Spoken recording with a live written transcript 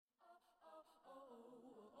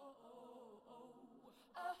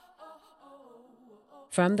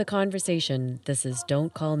From The Conversation, this is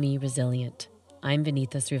Don't Call Me Resilient. I'm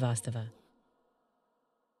Vinitha Srivastava.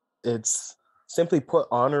 It's simply put,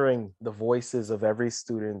 honoring the voices of every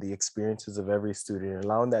student, the experiences of every student, and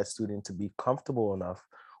allowing that student to be comfortable enough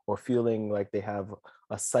or feeling like they have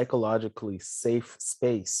a psychologically safe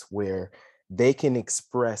space where they can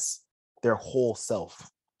express their whole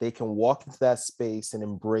self. They can walk into that space and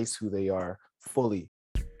embrace who they are fully.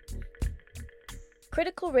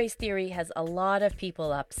 Critical race theory has a lot of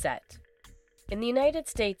people upset. In the United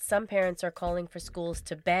States, some parents are calling for schools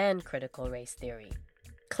to ban critical race theory,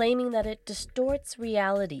 claiming that it distorts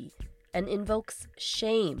reality and invokes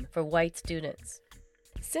shame for white students.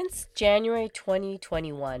 Since January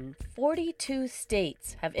 2021, 42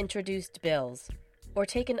 states have introduced bills or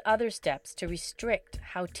taken other steps to restrict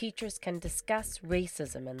how teachers can discuss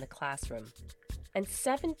racism in the classroom. And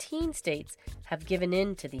 17 states have given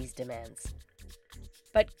in to these demands.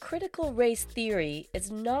 But critical race theory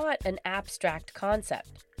is not an abstract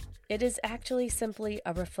concept. It is actually simply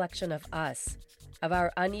a reflection of us, of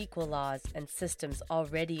our unequal laws and systems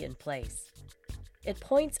already in place. It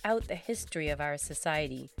points out the history of our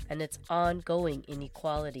society and its ongoing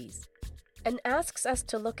inequalities, and asks us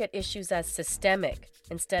to look at issues as systemic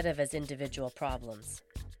instead of as individual problems.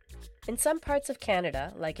 In some parts of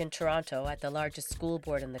Canada, like in Toronto at the largest school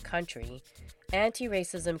board in the country,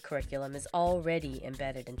 anti-racism curriculum is already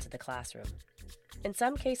embedded into the classroom. In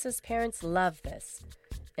some cases, parents love this,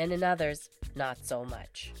 and in others, not so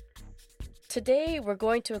much. Today, we're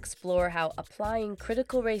going to explore how applying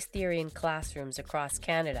critical race theory in classrooms across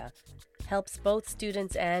Canada helps both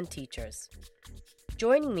students and teachers.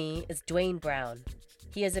 Joining me is Dwayne Brown.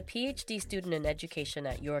 He is a PhD student in education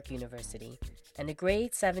at York University and a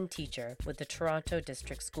grade 7 teacher with the Toronto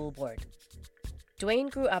District School Board.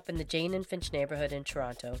 Dwayne grew up in the Jane and Finch neighborhood in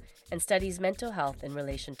Toronto and studies mental health in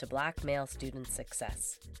relation to Black male student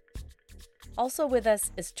success. Also with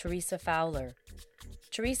us is Teresa Fowler.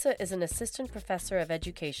 Teresa is an assistant professor of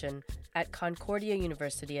education at Concordia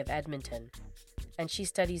University of Edmonton, and she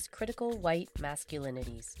studies critical white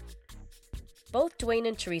masculinities. Both Dwayne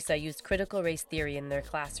and Teresa use critical race theory in their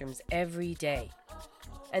classrooms every day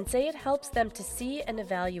and say it helps them to see and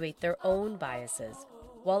evaluate their own biases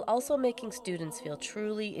while also making students feel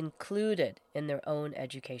truly included in their own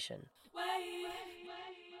education.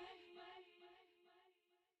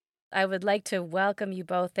 I would like to welcome you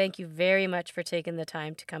both. Thank you very much for taking the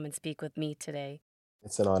time to come and speak with me today.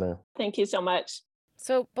 It's an honor. Thank you so much.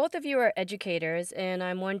 So both of you are educators, and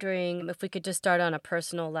I'm wondering if we could just start on a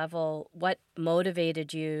personal level. What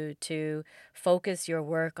motivated you to focus your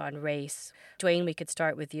work on race? Dwayne, we could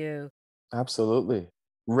start with you. Absolutely.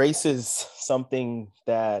 Race is something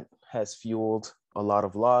that has fueled a lot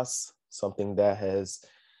of loss, something that has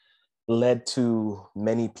led to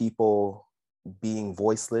many people being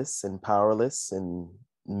voiceless and powerless in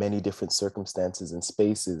many different circumstances and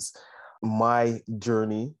spaces. My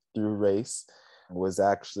journey through race was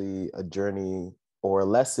actually a journey or a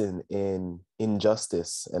lesson in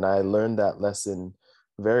injustice. And I learned that lesson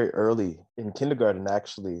very early in kindergarten,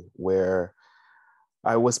 actually, where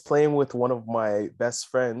I was playing with one of my best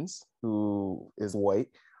friends who is white,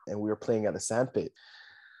 and we were playing at a sandpit.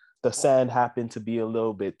 The sand happened to be a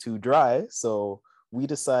little bit too dry, so we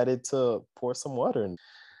decided to pour some water in.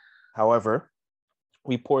 However,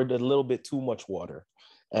 we poured a little bit too much water,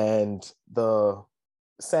 and the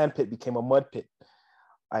sandpit became a mud pit.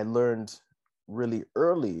 I learned really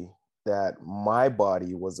early that my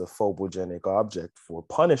body was a phobogenic object for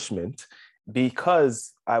punishment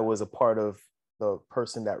because I was a part of the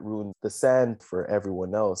person that ruined the sand for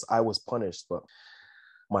everyone else. I was punished, but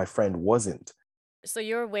my friend wasn't. So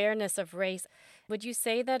your awareness of race, would you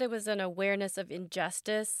say that it was an awareness of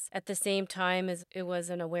injustice at the same time as it was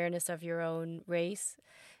an awareness of your own race?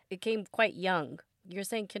 It came quite young. You're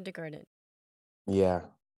saying kindergarten. Yeah,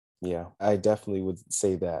 I definitely would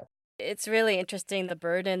say that. It's really interesting the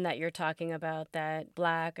burden that you're talking about that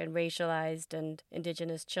Black and racialized and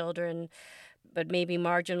Indigenous children, but maybe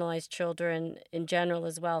marginalized children in general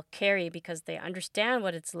as well, carry because they understand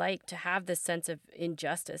what it's like to have this sense of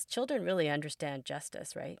injustice. Children really understand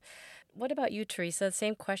justice, right? What about you, Teresa?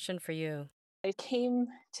 Same question for you. I came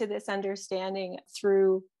to this understanding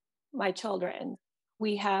through my children.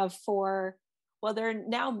 We have four, well, they're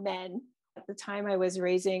now men. At the time, I was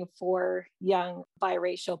raising four young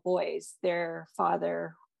biracial boys. Their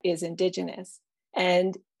father is Indigenous.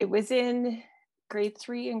 And it was in grade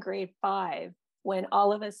 3 and grade 5 when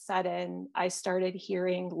all of a sudden I started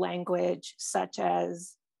hearing language such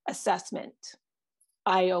as assessment,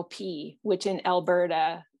 IOP, which in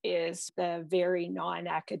Alberta is the very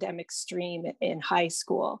non-academic stream in high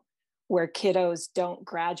school, where kiddos don't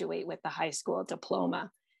graduate with the high school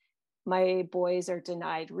diploma. My boys are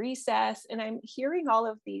denied recess. And I'm hearing all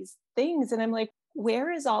of these things. And I'm like,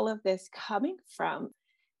 where is all of this coming from?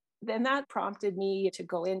 Then that prompted me to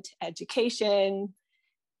go into education.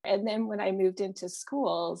 And then when I moved into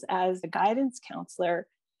schools as a guidance counselor,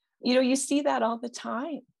 you see that all the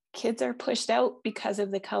time. Kids are pushed out because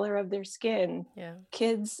of the color of their skin. Yeah.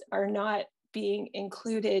 Kids are not being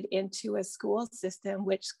included into a school system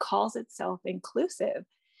which calls itself inclusive.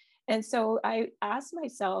 And so I asked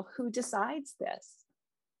myself, who decides this?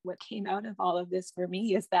 What came out of all of this for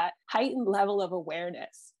me is that heightened level of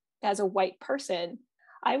awareness. As a white person,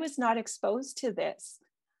 I was not exposed to this.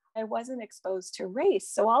 I wasn't exposed to race.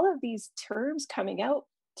 So all of these terms coming out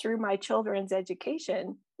through my children's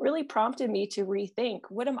education really prompted me to rethink,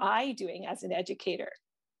 what am I doing as an educator?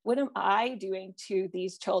 What am I doing to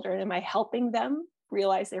these children? Am I helping them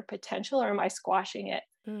realize their potential, or am I squashing it?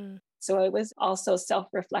 So it was also a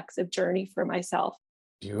self-reflexive journey for myself.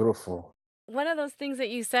 Beautiful. One of those things that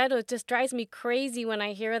you said, it just drives me crazy when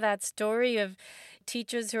I hear that story of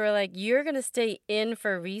teachers who are like, you're going to stay in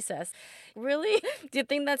for recess. Really? Do you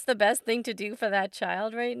think that's the best thing to do for that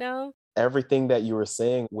child right now? Everything that you were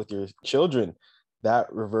saying with your children,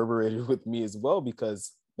 that reverberated with me as well,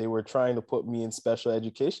 because they were trying to put me in special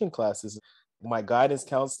education classes. My guidance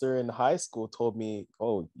counselor in high school told me,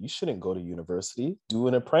 oh, you shouldn't go to university, do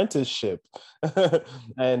an apprenticeship.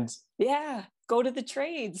 And yeah, go to the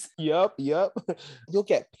trades. Yep. You'll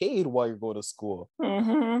get paid while you're going to school.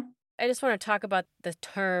 Mm-hmm. I just want to talk about the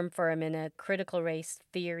term for a minute, critical race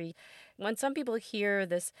theory. When some people hear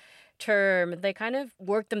this term, they kind of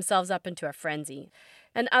work themselves up into a frenzy.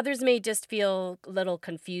 And others may just feel a little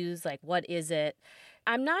confused, like, what is it?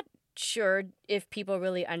 I'm not sure if people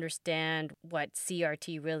really understand what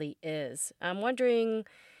CRT really is. I'm wondering,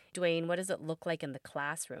 Dwayne, what does it look like in the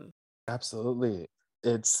classroom? Absolutely.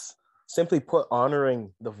 It's simply put,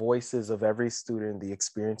 honoring the voices of every student, the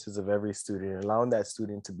experiences of every student, allowing that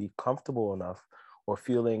student to be comfortable enough or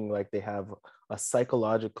feeling like they have a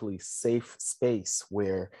psychologically safe space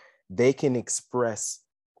where they can express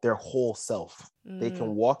their whole self. They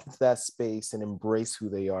can walk into that space and embrace who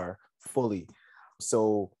they are fully.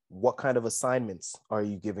 So what kind of assignments are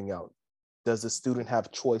you giving out? Does the student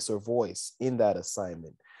have choice or voice in that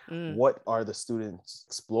assignment? What are the students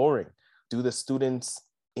exploring? Do the students'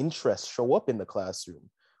 interests show up in the classroom?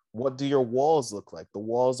 What do your walls look like? The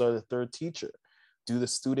walls are the third teacher. Do the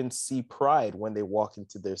students see pride when they walk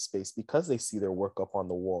into their space because they see their work up on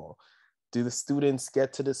the wall? Do the students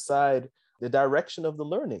get to decide the direction of the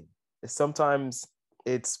learning? Sometimes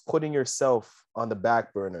it's putting yourself on the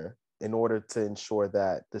back burner in order to ensure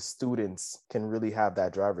that the students can really have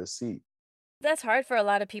that driver's seat. That's hard for a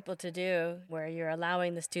lot of people to do, where you're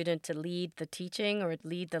allowing the student to lead the teaching or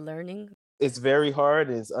lead the learning. It's very hard,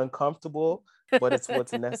 it's uncomfortable, but it's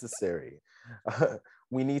what's necessary.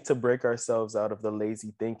 We need to break ourselves out of the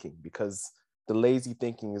lazy thinking, because the lazy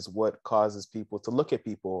thinking is what causes people to look at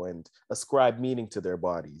people and ascribe meaning to their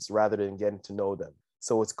bodies rather than getting to know them.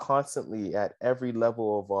 So it's constantly at every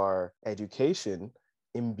level of our education,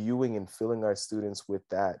 imbuing and filling our students with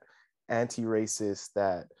that anti-racist,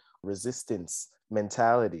 that resistance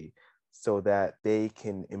mentality, so that they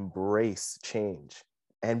can embrace change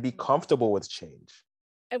and be comfortable with change.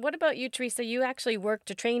 And what about you, Teresa? You actually work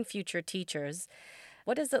to train future teachers.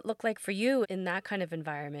 What does it look like for you in that kind of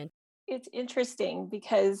environment? It's interesting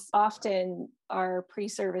because often our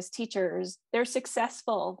pre-service teachers, they're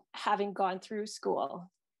successful having gone through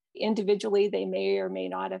school. Individually, they may or may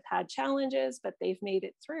not have had challenges, but they've made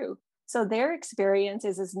it through. So their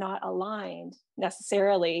experiences is not aligned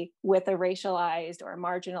necessarily with a racialized or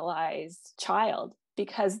marginalized child,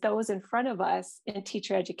 because those in front of us in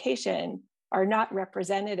teacher education are not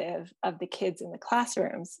representative of the kids in the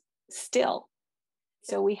classrooms still.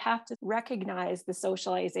 So we have to recognize the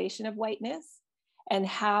socialization of whiteness and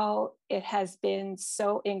how it has been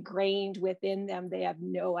so ingrained within them, they have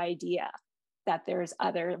no idea that there's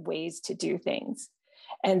other ways to do things.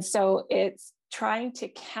 And so it's trying to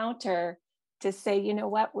counter, to say, you know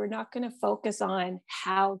what, we're not going to focus on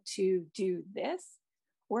how to do this.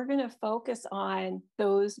 We're going to focus on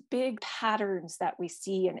those big patterns that we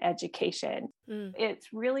see in education. It's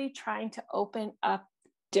really trying to open up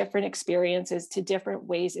different experiences to different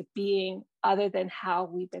ways of being other than how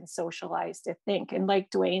we've been socialized to think. And like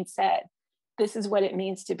Dwayne said, this is what it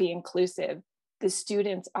means to be inclusive. The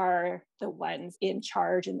students are the ones in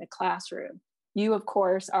charge in the classroom. You, of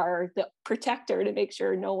course, are the protector to make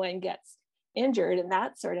sure no one gets injured and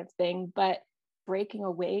that sort of thing. But breaking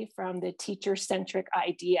away from the teacher-centric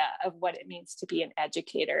idea of what it means to be an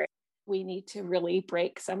educator. We need to really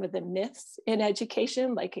break some of the myths in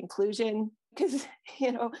education, like inclusion, because,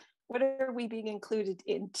 what are we being included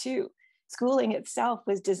into? Schooling itself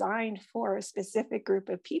was designed for a specific group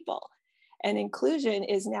of people. And inclusion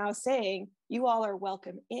is now saying, you all are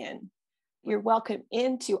welcome in. You're welcome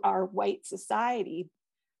into our white society.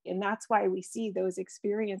 And that's why we see those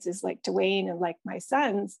experiences like Dwayne and like my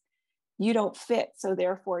sons. You don't fit, so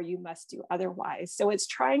therefore you must do otherwise. So it's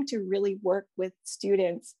trying to really work with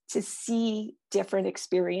students to see different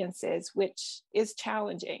experiences, which is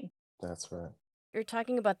challenging. That's right. You're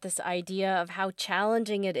talking about this idea of how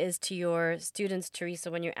challenging it is to your students,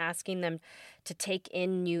 Teresa, when you're asking them to take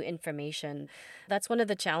in new information. That's one of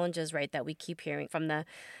the challenges, right, that we keep hearing from the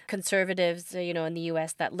conservatives, in the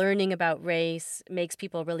U.S., that learning about race makes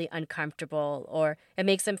people really uncomfortable, or it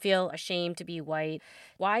makes them feel ashamed to be white.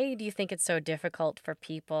 Why do you think it's so difficult for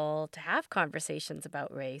people to have conversations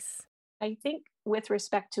about race? I think with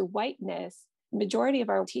respect to whiteness, majority of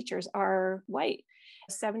our teachers are white.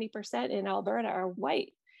 70% in Alberta are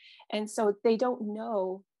white. And so they don't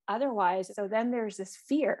know otherwise. So then there's this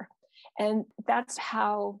fear. And that's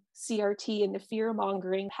how CRT and the fear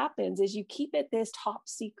mongering happens, is you keep it this top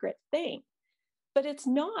secret thing, but it's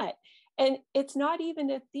not. And it's not even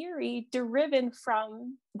a theory driven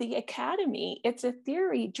from the academy. It's a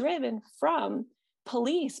theory driven from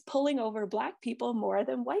police pulling over Black people more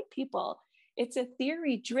than white people. It's a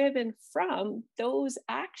theory driven from those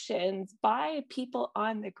actions by people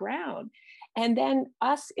on the ground. And then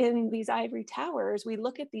us in these ivory towers, we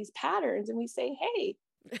look at these patterns and we say, hey,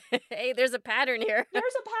 hey, there's a pattern here. There's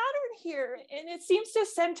a pattern here. And it seems to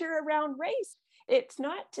center around race. It's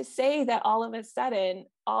not to say that all of a sudden,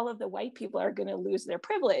 all of the white people are going to lose their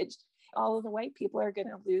privilege. All of the white people are going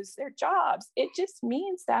to lose their jobs. It just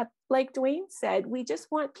means that, like Dwayne said, we just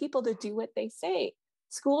want people to do what they say.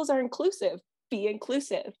 Schools are inclusive. Be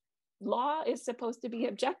inclusive. Law is supposed to be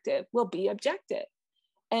objective. Well, be objective.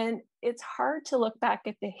 And it's hard to look back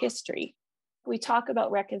at the history. We talk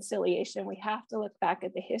about reconciliation. We have to look back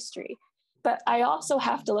at the history. But I also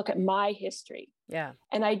have to look at my history. Yeah.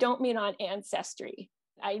 And I don't mean on ancestry.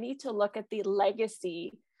 I need to look at the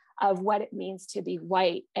legacy of what it means to be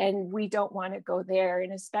white. And we don't want to go there.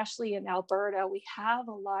 And especially in Alberta, we have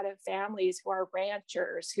a lot of families who are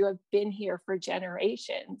ranchers who have been here for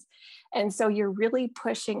generations. And so you're really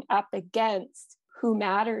pushing up against who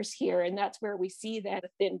matters here. And that's where we see that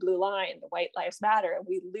thin blue line, the white lives matter, and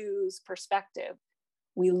we lose perspective.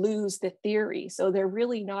 We lose the theory. So they're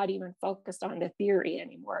really not even focused on the theory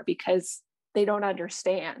anymore because they don't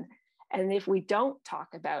understand. And if we don't talk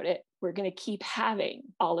about it, we're going to keep having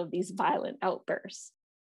all of these violent outbursts.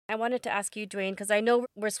 I wanted to ask you, Dwayne, because I know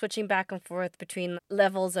we're switching back and forth between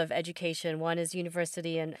levels of education. One is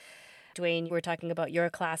university, and Dwayne, we're talking about your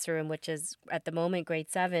classroom, which is at the moment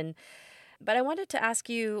grade 7. But I wanted to ask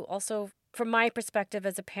you also, from my perspective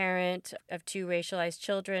as a parent of 2 racialized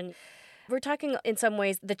children, we're talking in some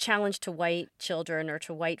ways the challenge to white children or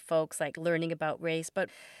to white folks, like learning about race. But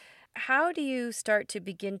how do you start to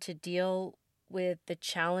begin to deal with the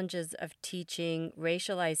challenges of teaching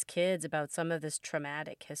racialized kids about some of this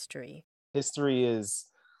traumatic history? History is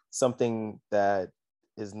something that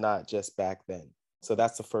is not just back then. So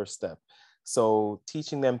that's the first step. So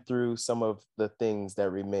teaching them through some of the things that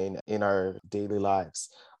remain in our daily lives,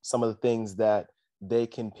 some of the things that they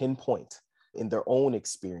can pinpoint in their own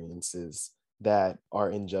experiences that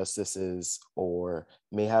are injustices or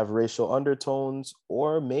may have racial undertones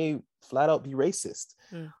or may flat out be racist.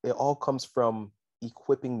 It all comes from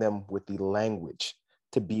equipping them with the language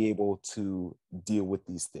to be able to deal with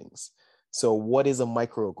these things. So what is a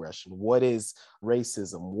microaggression? What is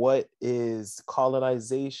racism? What is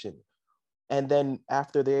colonization? And then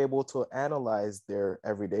after they're able to analyze their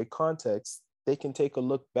everyday context, they can take a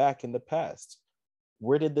look back in the past.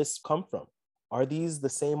 Where did this come from? Are these the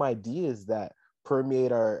same ideas that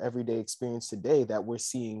permeate our everyday experience today that we're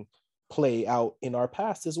seeing play out in our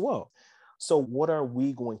past as well? So what are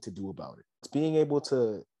we going to do about it? It's being able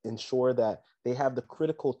to ensure that they have the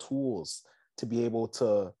critical tools to be able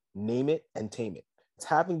to name it and tame it. It's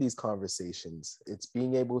having these conversations. It's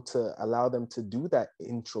being able to allow them to do that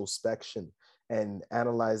introspection and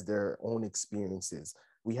analyze their own experiences.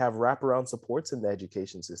 We have wraparound supports in the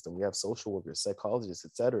education system. We have social workers, psychologists,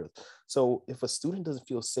 et cetera. So if a student doesn't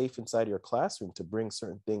feel safe inside your classroom to bring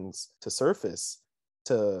certain things to surface,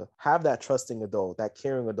 to have that trusting adult, that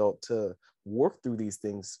caring adult to work through these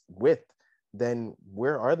things with, then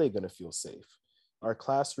where are they going to feel safe? Our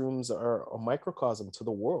classrooms are a microcosm to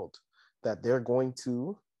the world that they're going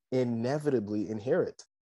to inevitably inherit.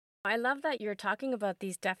 I love that you're talking about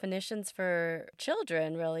these definitions for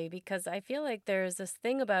children, really, because I feel like there's this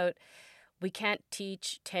thing about we can't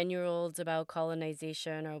teach 10-year-olds about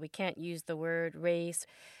colonization or we can't use the word race.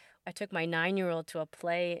 I took my 9-year-old to a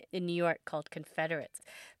play in New York called Confederates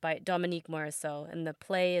by Dominique Morisseau. And the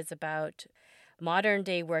play is about modern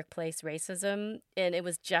day workplace racism. And it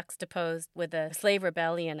was juxtaposed with a slave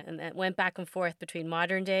rebellion. And it went back and forth between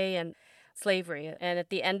modern day and slavery. And at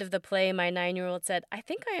the end of the play, my 9-year-old said, I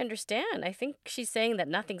think I understand. I think she's saying that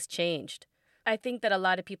nothing's changed. I think that a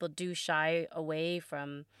lot of people do shy away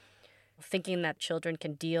from thinking that children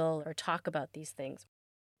can deal or talk about these things.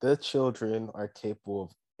 The children are capable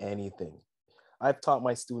of anything. I've taught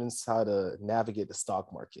my students how to navigate the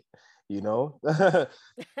stock market, you know? I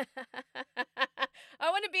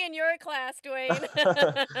want to be in your class, Dwayne.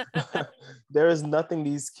 There is nothing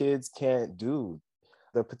these kids can't do.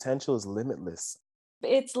 The potential is limitless.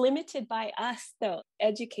 It's limited by us, though,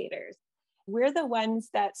 educators. We're the ones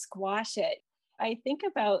that squash it. I think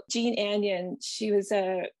about Jean Anion. She was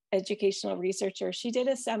an educational researcher. She did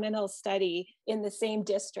a seminal study in the same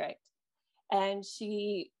district, and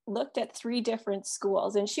she looked at 3 different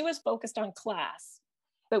schools, and she was focused on class,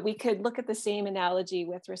 but we could look at the same analogy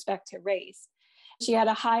with respect to race. She had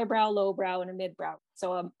a highbrow, lowbrow, and a midbrow.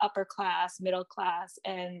 So an upper class, middle class,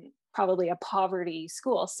 and probably a poverty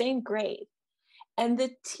school, same grade. And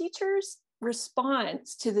the teacher's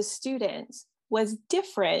response to the students was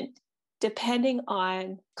different depending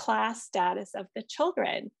on class status of the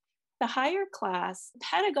children. The higher class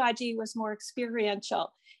pedagogy was more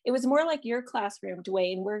experiential. It was more like your classroom,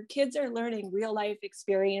 Dwayne, where kids are learning real life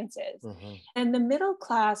experiences. Mm-hmm. And the middle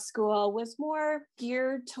class school was more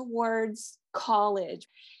geared towards college,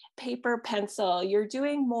 paper, pencil. You're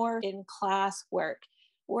doing more in class work.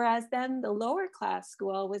 Whereas then the lower class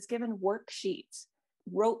school was given worksheets,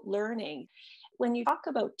 rote learning. When you talk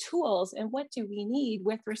about tools and what do we need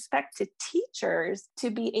with respect to teachers to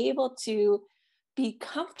be able to be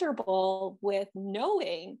comfortable with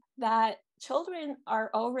knowing that children are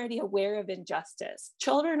already aware of injustice.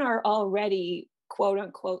 Children are already quote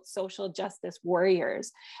unquote social justice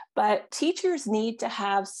warriors, but teachers need to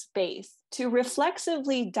have space to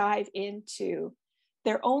reflexively dive into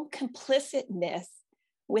their own complicitness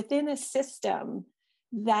within a system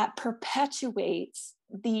that perpetuates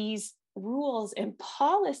these rules and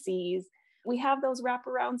policies. We have those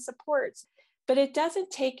wraparound supports, but it doesn't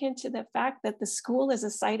take into the fact that the school is a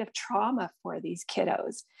site of trauma for these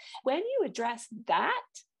kiddos. When you address that,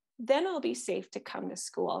 then I'll be safe to come to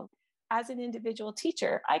school. As an individual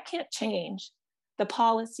teacher, I can't change the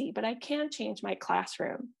policy, but I can change my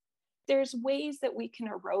classroom. There's ways that we can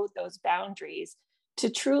erode those boundaries to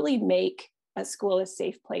truly make a school a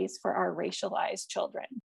safe place for our racialized children.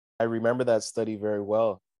 I remember that study very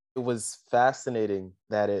well. It was fascinating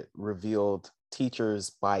that it revealed teachers'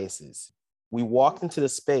 biases. We walked into the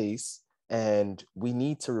space and we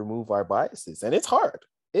need to remove our biases. And it's hard.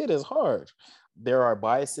 It is hard. There are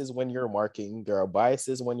biases when you're marking. There are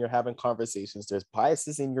biases when you're having conversations. There's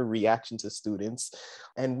biases in your reaction to students.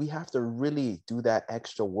 And we have to really do that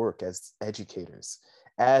extra work as educators,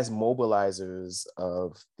 as mobilizers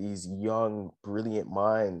of these young, brilliant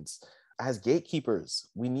minds. As gatekeepers,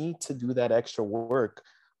 we need to do that extra work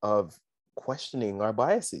of questioning our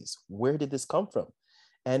biases. Where did this come from?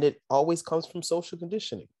 And it always comes from social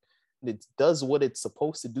conditioning. It does what it's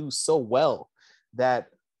supposed to do so well that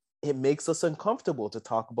it makes us uncomfortable to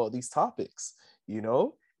talk about these topics. You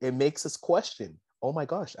know, it makes us question, oh my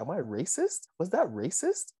gosh, am I racist? Was that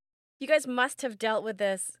racist? You guys must have dealt with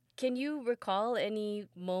this. Can you recall any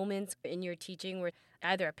moments in your teaching where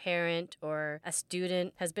either a parent or a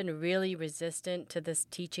student has been really resistant to this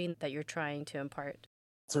teaching that you're trying to impart?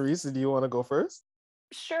 Teresa, do you want to go first?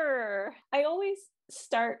 Sure. I always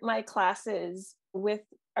start my classes with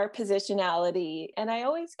our positionality, and I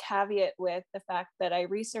always caveat with the fact that I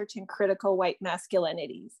research in critical white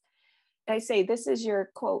masculinities. I say, this is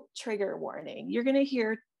your quote, trigger warning. You're going to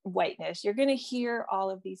hear whiteness. You're going to hear all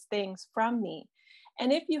of these things from me.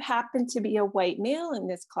 And if you happen to be a white male in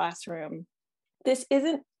this classroom, this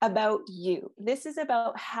isn't about you. This is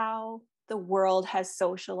about how the world has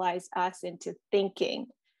socialized us into thinking.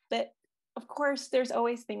 But of course, there's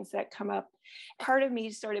always things that come up. Part of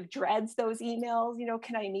me sort of dreads those emails. You know,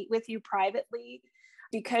 can I meet with you privately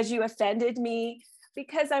because you offended me?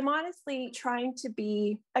 Because I'm honestly trying to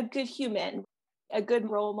be a good human, a good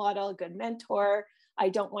role model, a good mentor. I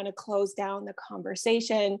don't want to close down the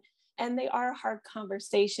conversation. And they are a hard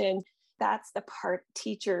conversation. That's the part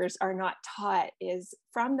teachers are not taught, is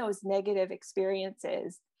from those negative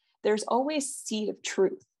experiences, there's always seed of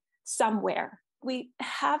truth somewhere. We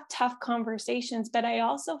have tough conversations, but I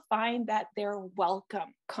also find that they're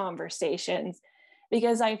welcome conversations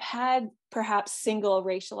because I've had perhaps single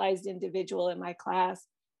racialized individual in my class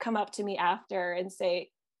come up to me after and say,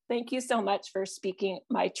 "Thank you so much for speaking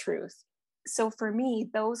my truth." So for me,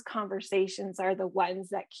 those conversations are the ones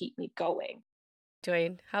that keep me going.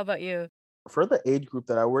 Dwayne, how about you? For the age group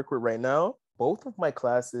that I work with right now, both of my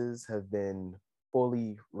classes have been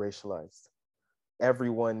fully racialized.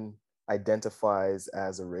 Everyone identifies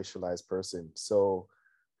as a racialized person. So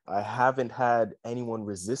I haven't had anyone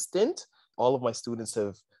resistant. All of my students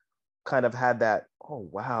have kind of had that, oh,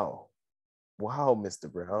 wow,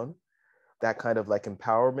 Mr. Brown, that kind of like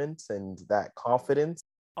empowerment and that confidence.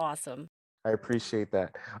 Awesome. I appreciate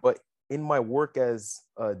that. But in my work as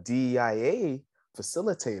a DEIA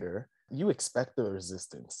facilitator, you expect the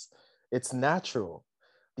resistance. It's natural.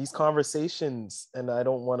 These conversations, and I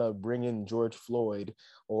don't want to bring in George Floyd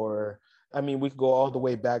or, I mean, we could go all the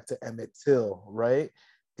way back to Emmett Till, right?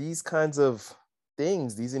 These kinds of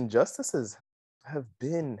things, these injustices have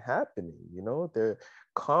been happening, they're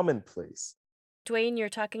commonplace. Dwayne, you're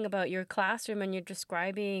talking about your classroom and you're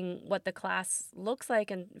describing what the class looks like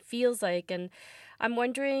and feels like. And I'm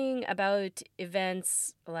wondering about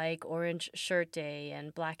events like Orange Shirt Day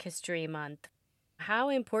and Black History Month. How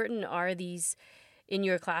important are these in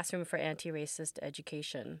your classroom for anti-racist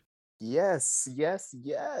education? Yes, yes,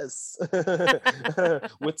 yes.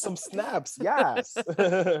 With some snaps, yes.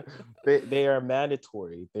 They are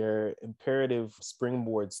mandatory. They're imperative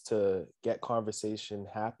springboards to get conversation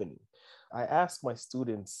happening. I ask my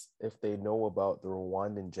students if they know about the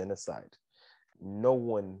Rwandan genocide. No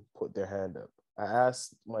one put their hand up. I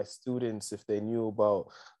asked my students if they knew about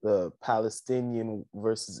the Palestinian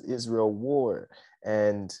versus Israel war,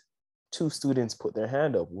 and two students put their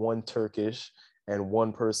hand up, one Turkish and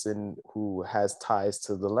one person who has ties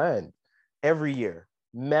to the land. Every year,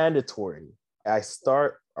 mandatory. I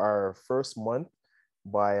start our first month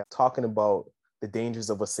by talking about the dangers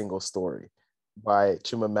of a single story by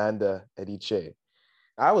Chimamanda Adichie.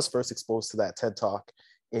 I was first exposed to that TED Talk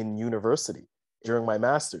in university during my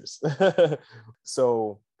master's.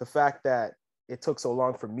 So the fact that it took so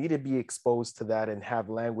long for me to be exposed to that and have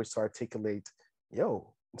language to articulate,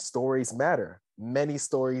 stories matter. Many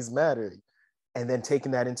stories matter. And then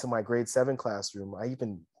taking that into my grade 7 classroom, I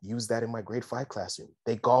even used that in my grade 5 classroom.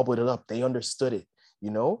 They gobbled it up. They understood it.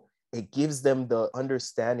 It gives them the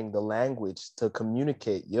understanding, the language to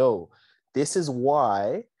communicate, this is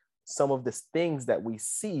why some of the things that we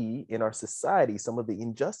see in our society, some of the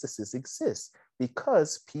injustices exist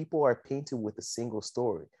because people are painted with a single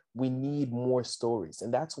story. We need more stories.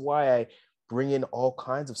 And that's why I bring in all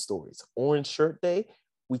kinds of stories. Orange Shirt Day,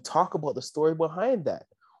 we talk about the story behind that.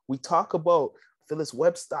 We talk about Phyllis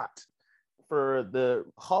Webstad for the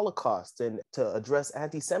Holocaust and to address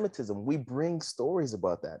anti-Semitism. We bring stories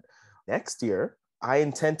about that. Next year, I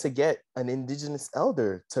intend to get an Indigenous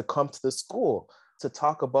elder to come to the school to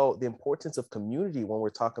talk about the importance of community when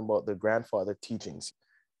we're talking about the grandfather teachings.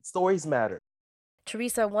 Stories matter.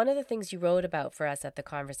 Teresa, one of the things you wrote about for us at the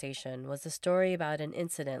conversation was a story about an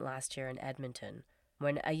incident last year in Edmonton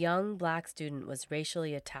when a young Black student was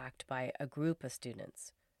racially attacked by a group of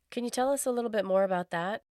students. Can you tell us a little bit more about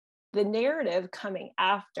that? The narrative coming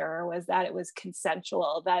after was that it was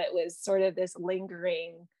consensual, that it was sort of this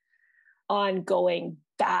lingering, ongoing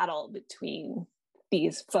battle between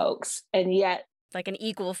these folks. And yet, like an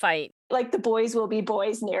equal fight. Like the boys will be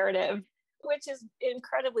boys narrative, which is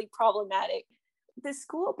incredibly problematic. The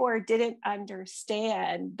school board didn't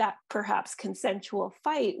understand that perhaps consensual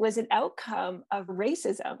fight was an outcome of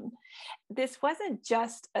racism. This wasn't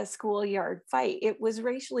just a schoolyard fight. It was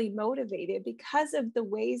racially motivated because of the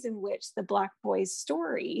ways in which the Black boy's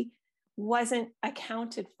story wasn't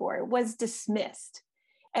accounted for, was dismissed.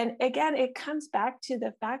 And again, it comes back to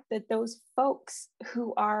the fact that those folks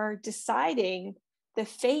who are deciding the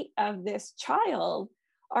fate of this child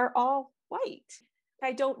are all white.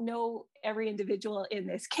 I don't know every individual in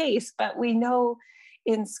this case, but we know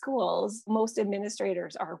in schools, most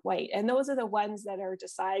administrators are white. And those are the ones that are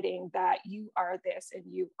deciding that you are this and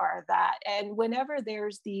you are that. And whenever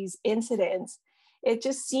there's these incidents, it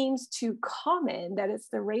just seems too common that it's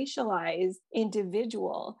the racialized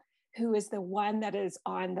individual who is the one that is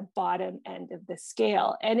on the bottom end of the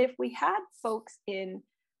scale. And if we had folks in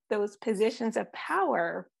those positions of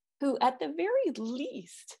power who, at the very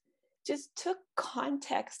least, just took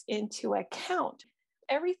context into account.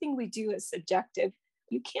 Everything we do is subjective.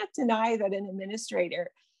 You can't deny that an administrator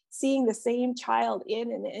seeing the same child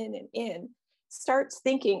in and in and in starts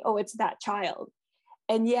thinking, oh, it's that child.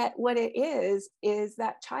 And yet, what it is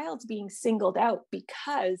that child's being singled out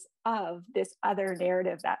because of this other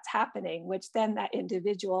narrative that's happening, which then that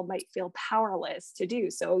individual might feel powerless to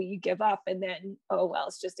do. So you give up, and then, oh, well,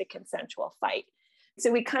 it's just a consensual fight.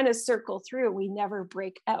 So we kind of circle through, we never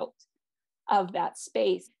break out of that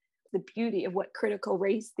space. The beauty of what critical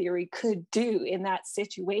race theory could do in that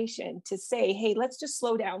situation to say, hey, let's just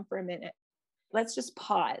slow down for a minute. Let's just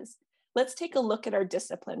pause. Let's take a look at our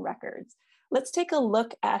discipline records. Let's take a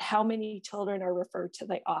look at how many children are referred to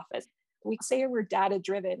the office. We say we're data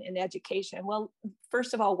driven in education. Well,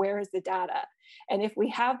 first of all, where is the data? And if we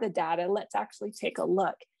have the data, let's actually take a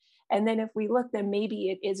look. And then if we look, then maybe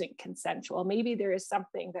it isn't consensual. Maybe there is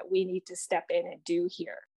something that we need to step in and do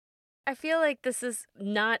here. I feel like this is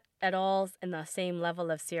not at all in the same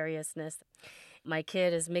level of seriousness. My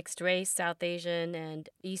kid is mixed race, South Asian and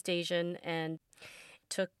East Asian, and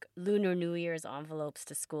took Lunar New Year's envelopes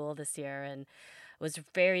to school this year and was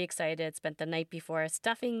very excited. Spent the night before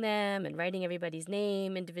stuffing them and writing everybody's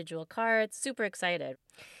name, individual cards, super excited.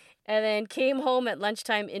 And then came home at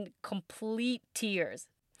lunchtime in complete tears,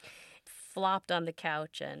 flopped on the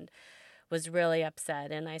couch and was really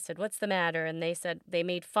upset. And I said, what's the matter? And they said they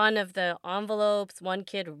made fun of the envelopes. One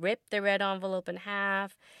kid ripped the red envelope in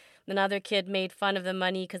half. Another kid made fun of the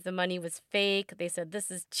money because the money was fake. They said, this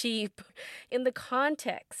is cheap. In the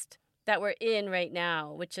context that we're in right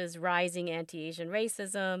now, which is rising anti-Asian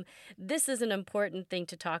racism, this is an important thing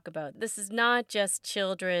to talk about. This is not just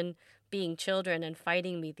children being children and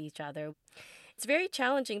fighting with each other. It's very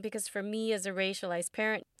challenging because for me as a racialized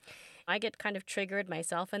parent, I get kind of triggered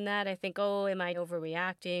myself in that. I think, oh, am I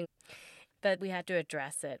overreacting? But we had to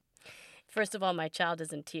address it. First of all, my child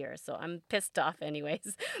is in tears, so I'm pissed off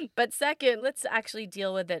anyways. But second, let's actually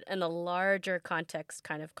deal with it in a larger context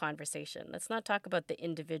kind of conversation. Let's not talk about the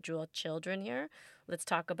individual children here. Let's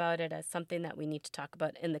talk about it as something that we need to talk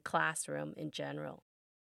about in the classroom in general.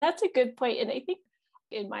 That's a good point. And I think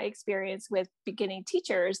in my experience with beginning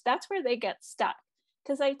teachers, that's where they get stuck.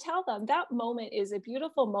 Because I tell them that moment is a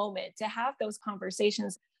beautiful moment to have those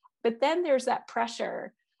conversations. But then there's that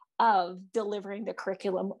pressure of delivering the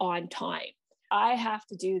curriculum on time. I have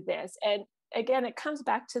to do this. And again, it comes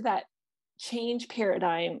back to that change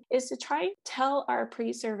paradigm is to try and tell our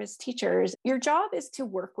pre-service teachers, your job is to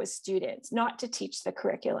work with students, not to teach the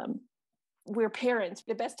curriculum. We're parents.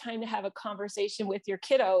 The best time to have a conversation with your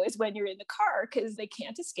kiddo is when you're in the car because they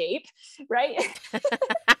can't escape, right?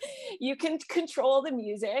 You can control the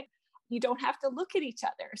music. You don't have to look at each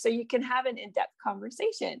other. So you can have an in-depth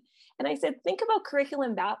conversation. And I said, think about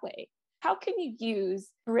curriculum that way. How can you use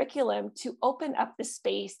curriculum to open up the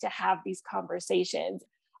space to have these conversations?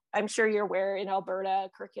 I'm sure you're aware in Alberta,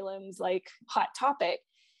 curriculum's like hot topic.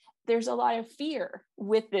 There's a lot of fear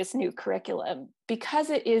with this new curriculum because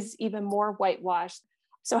it is even more whitewashed.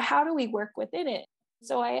 So how do we work within it?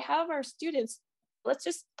 So I have our students, let's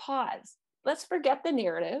just pause. Let's forget the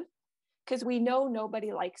narrative because we know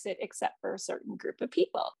nobody likes it except for a certain group of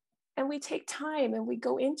people. And we take time and we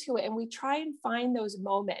go into it and we try and find those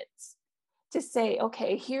moments to say,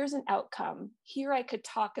 okay, here's an outcome. Here I could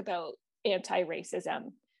talk about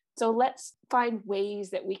anti-racism. So let's find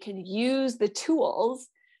ways that we can use the tools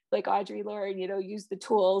like Audre Lorde, use the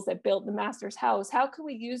tools that built the master's house. How can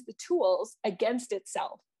we use the tools against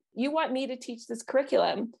itself? You want me to teach this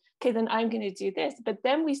curriculum. Okay, then I'm going to do this. But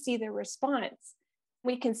then we see the response.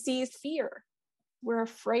 We can see fear. We're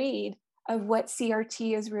afraid of what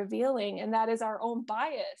CRT is revealing, and that is our own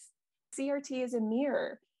bias. CRT is a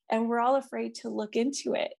mirror, and we're all afraid to look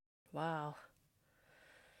into it. Wow.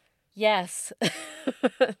 Yes.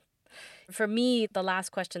 For me, the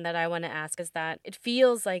last question that I want to ask is that it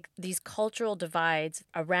feels like these cultural divides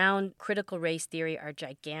around critical race theory are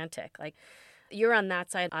gigantic. Like you're on that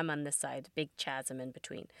side, I'm on this side, big chasm in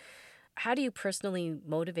between. How do you personally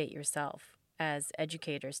motivate yourself as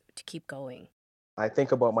educators to keep going? I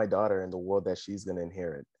think about my daughter and the world that she's going to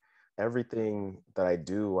inherit. Everything that I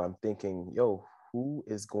do, I'm thinking, who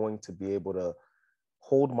is going to be able to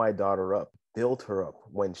hold my daughter up, build her up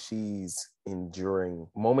when she's enduring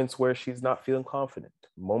moments where she's not feeling confident,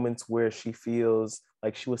 moments where she feels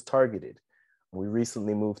like she was targeted. We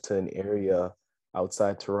recently moved to an area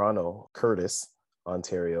outside Toronto, Curtis,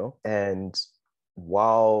 Ontario. And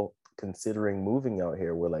while considering moving out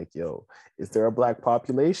here, we're like, is there a Black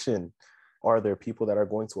population? Are there people that are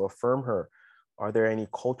going to affirm her? Are there any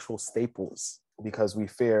cultural staples? Because we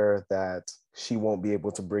fear that she won't be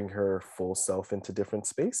able to bring her full self into different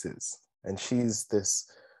spaces. And she's this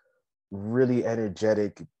really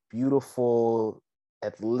energetic, beautiful,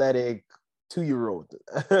 athletic 2-year-old,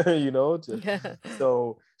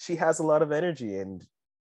 So she has a lot of energy. And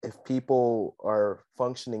if people are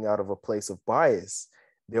functioning out of a place of bias,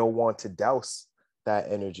 they'll want to douse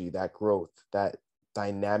that energy, that growth, that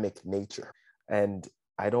dynamic nature. And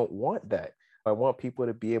I don't want that. I want people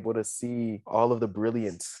to be able to see all of the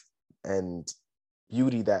brilliance and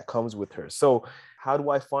beauty that comes with her. So how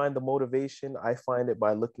do I find the motivation? I find it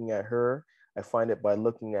by looking at her. I find it by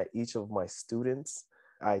looking at each of my students.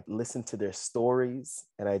 I listen to their stories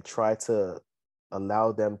and I try to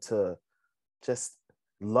allow them to just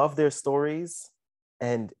love their stories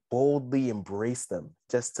and boldly embrace them,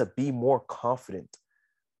 just to be more confident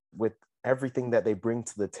with everything that they bring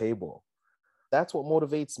to the table. That's what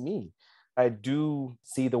motivates me. I do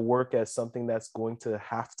see the work as something that's going to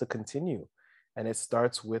have to continue. And it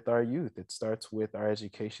starts with our youth. It starts with our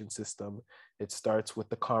education system. It starts with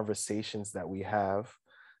the conversations that we have.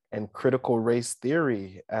 And critical race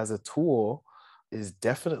theory as a tool is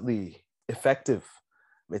definitely effective.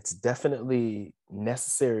 It's definitely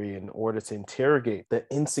necessary in order to interrogate the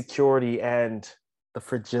insecurity and the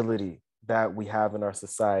fragility that we have in our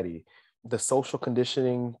society. The social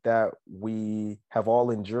conditioning that we have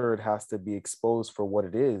all endured has to be exposed for what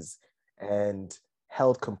it is and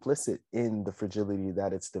held complicit in the fragility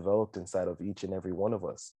that it's developed inside of each and every one of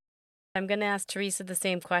us. I'm going to ask Teresa the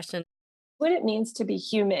same question. What it means to be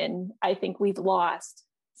human, I think we've lost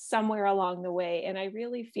somewhere along the way. And I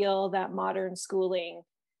really feel that modern schooling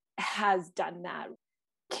has done that.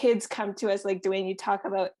 Kids come to us, like Dwayne, you talk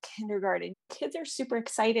about kindergarten. Kids are super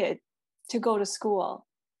excited to go to school,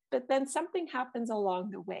 but then something happens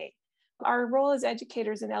along the way. Our role as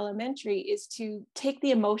educators in elementary is to take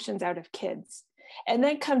the emotions out of kids. And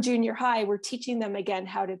then come junior high, we're teaching them again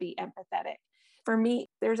how to be empathetic. For me,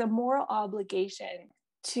 there's a moral obligation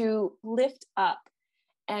to lift up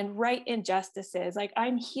and right injustices. Like,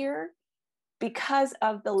 I'm here because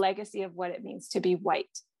of the legacy of what it means to be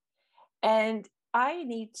white. And I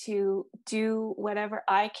need to do whatever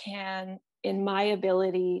I can in my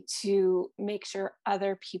ability to make sure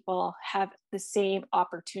other people have the same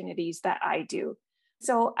opportunities that I do.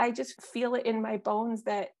 So I just feel it in my bones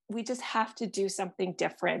that we just have to do something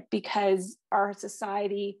different because our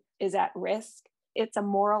society is at risk. It's a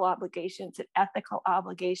moral obligation, it's an ethical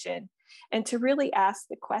obligation. And to really ask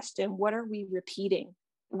the question, what are we repeating?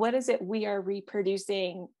 What is it we are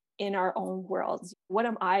reproducing in our own worlds? What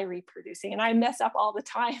am I reproducing? And I mess up all the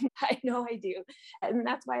time. I know I do. And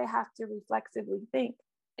that's why I have to reflexively think,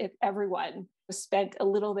 if everyone spent a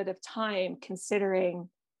little bit of time considering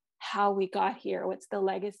how we got here, what's the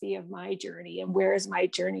legacy of my journey, and where is my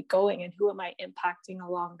journey going, and who am I impacting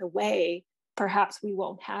along the way, perhaps we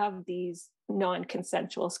won't have these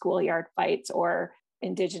non-consensual schoolyard fights or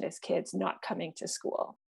Indigenous kids not coming to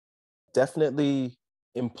school. Definitely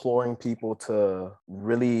imploring people to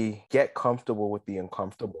really get comfortable with the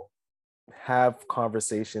uncomfortable. Have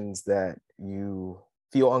conversations that you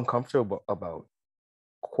feel uncomfortable about.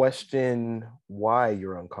 Question why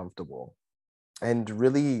you're uncomfortable. And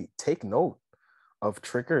really take note of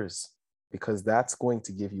triggers, because that's going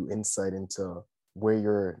to give you insight into where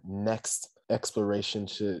your next exploration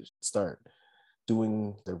should start.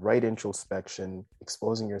 Doing the right introspection,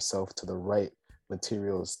 exposing yourself to the right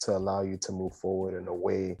materials to allow you to move forward in a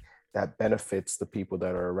way that benefits the people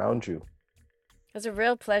that are around you. It was a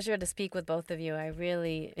real pleasure to speak with both of you. I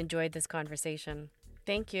really enjoyed this conversation.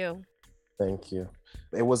 Thank you. Thank you.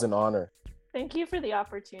 It was an honor. Thank you for the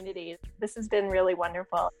opportunity. This has been really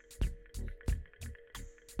wonderful.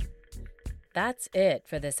 That's it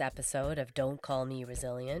for this episode of Don't Call Me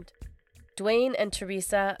Resilient. Dwayne and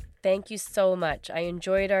Teresa, thank you so much. I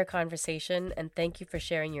enjoyed our conversation, and thank you for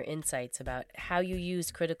sharing your insights about how you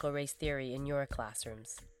use critical race theory in your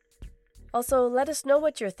classrooms. Also, let us know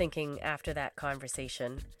what you're thinking after that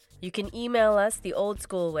conversation. You can email us the old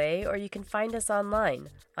school way, or you can find us online.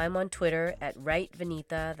 I'm on Twitter at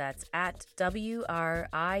WriteVinita, that's at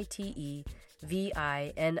WriteVinita.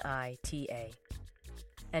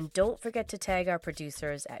 And don't forget to tag our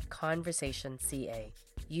producers at ConversationCA.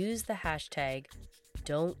 Use the hashtag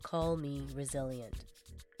 #Don'tCallMeResilient.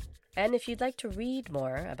 And if you'd like to read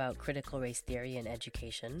more about critical race theory in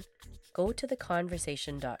education, go to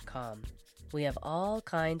theconversation.com. We have all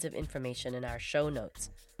kinds of information in our show notes,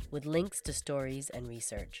 with links to stories and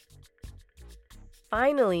research.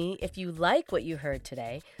 Finally, if you like what you heard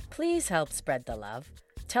today, please help spread the love.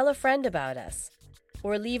 Tell a friend about us,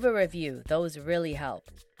 or leave a review. Those really help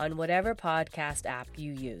on whatever podcast app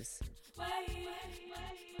you use.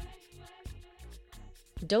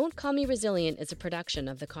 Don't Call Me Resilient is a production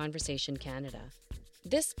of The Conversation Canada.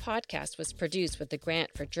 This podcast was produced with the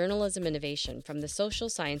grant for journalism innovation from the Social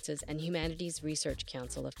Sciences and Humanities Research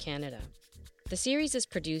Council of Canada. The series is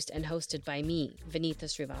produced and hosted by me, Vinitha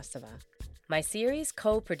Srivastava. My series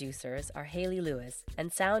co-producers are Haley Lewis and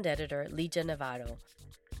sound editor Lija Navarro.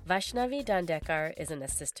 Vaishnavi Dandekar is an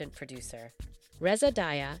assistant producer. Reza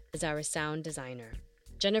Daya is our sound designer.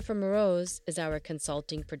 Jennifer Moroz is our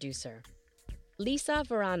consulting producer. Lisa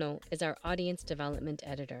Verano is our audience development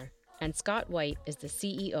editor. And Scott White is the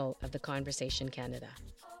CEO of The Conversation Canada.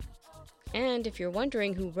 And if you're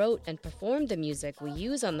wondering who wrote and performed the music we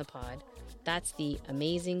use on the pod, that's the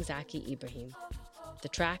amazing Zaki Ibrahim. The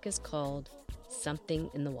track is called Something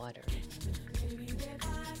in the Water.